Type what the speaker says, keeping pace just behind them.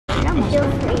camera. I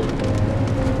feel free.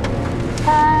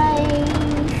 I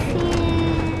feel...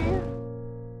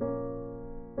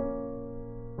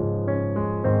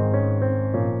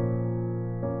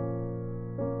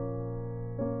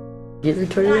 Get the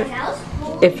toilet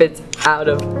if it's out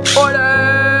of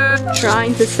order.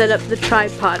 Trying to set up the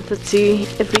tripod. Let's see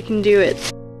if we can do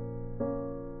it.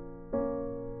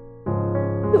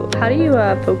 Ooh, how do you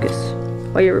focus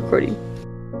while you're recording?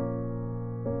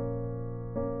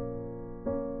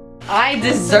 I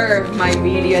deserve my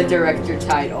media director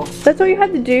title. That's all you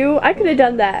had to do? I could have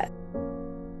done that.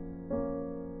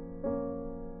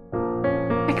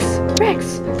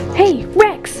 Rex! Hey,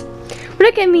 Rex!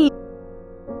 Look at me!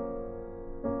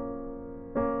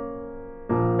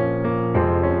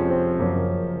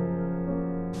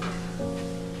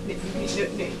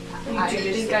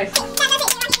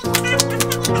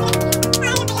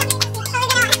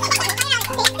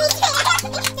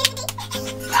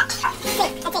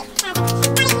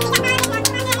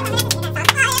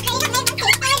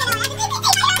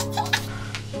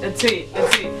 It's sweet,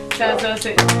 it's sweet. Sounds so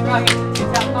sweet. Rockin', she's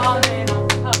out falling on,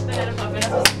 puffin' and puffin',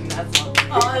 I'm singing that song.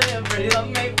 All of them pretty love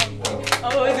me,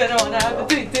 always gonna wanna have a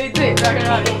tweet, tweet, tweet. Rockin'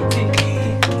 around, tweet,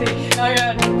 tweet, rockin'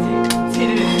 around, tweet,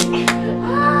 tweet,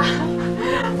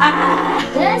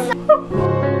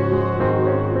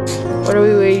 What are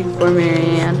we waiting for,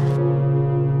 Marianne?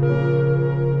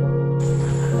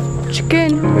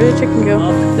 Chicken! Where'd the chicken go?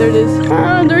 There it is.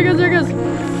 Ah, there it goes, there it goes.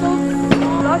 So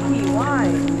lucky, why?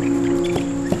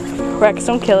 Rex,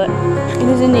 don't kill it. It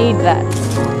doesn't need that.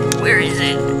 Where is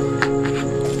it?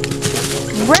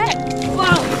 Rex!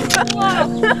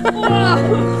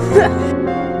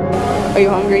 Are you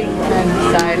hungry? And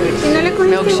decide which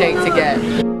milkshake to get.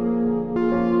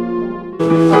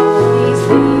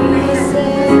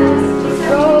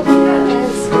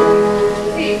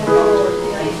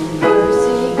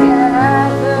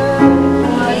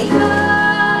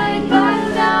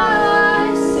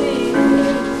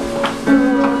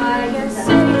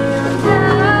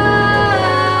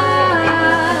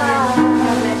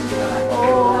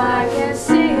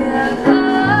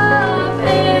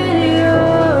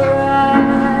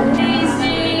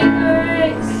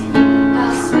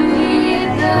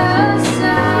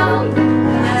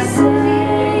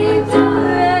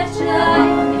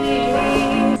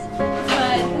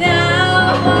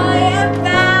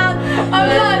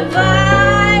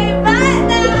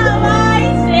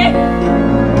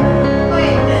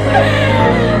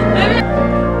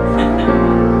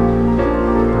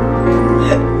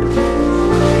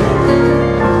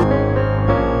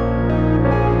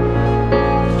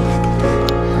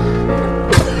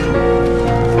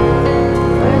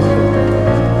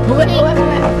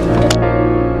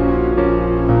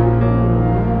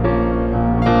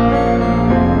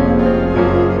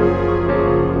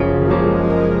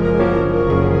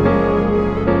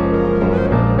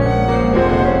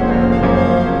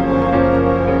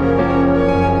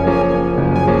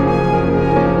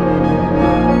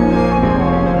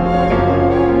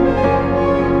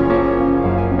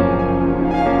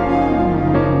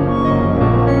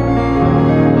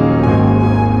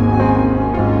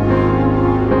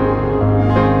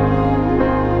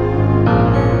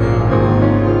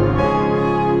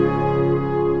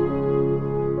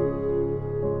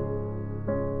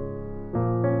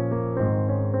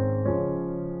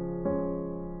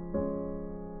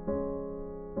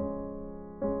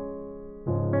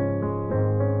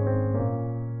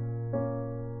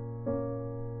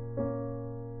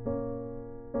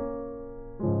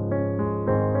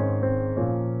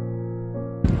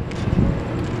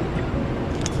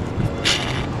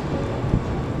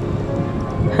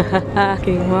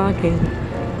 Walking.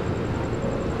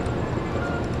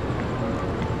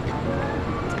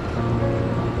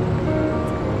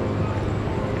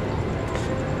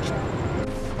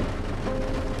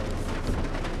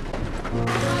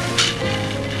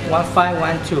 One, 5,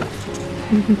 1, 2.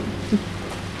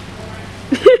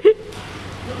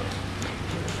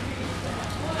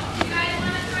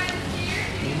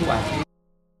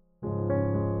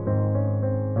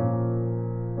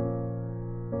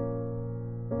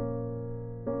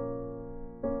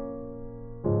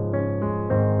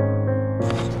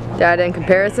 Data in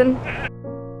comparison.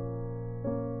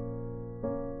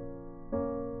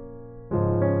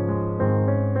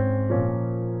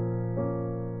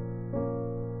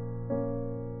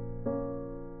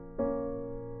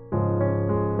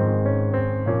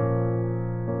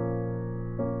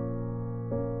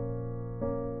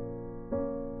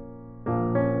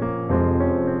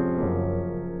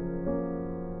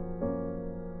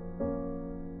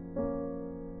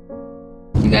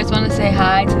 You guys want to say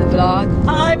hi to the vlog?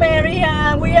 Hi,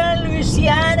 Marianne. We are in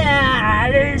Louisiana.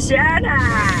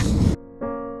 Shanna.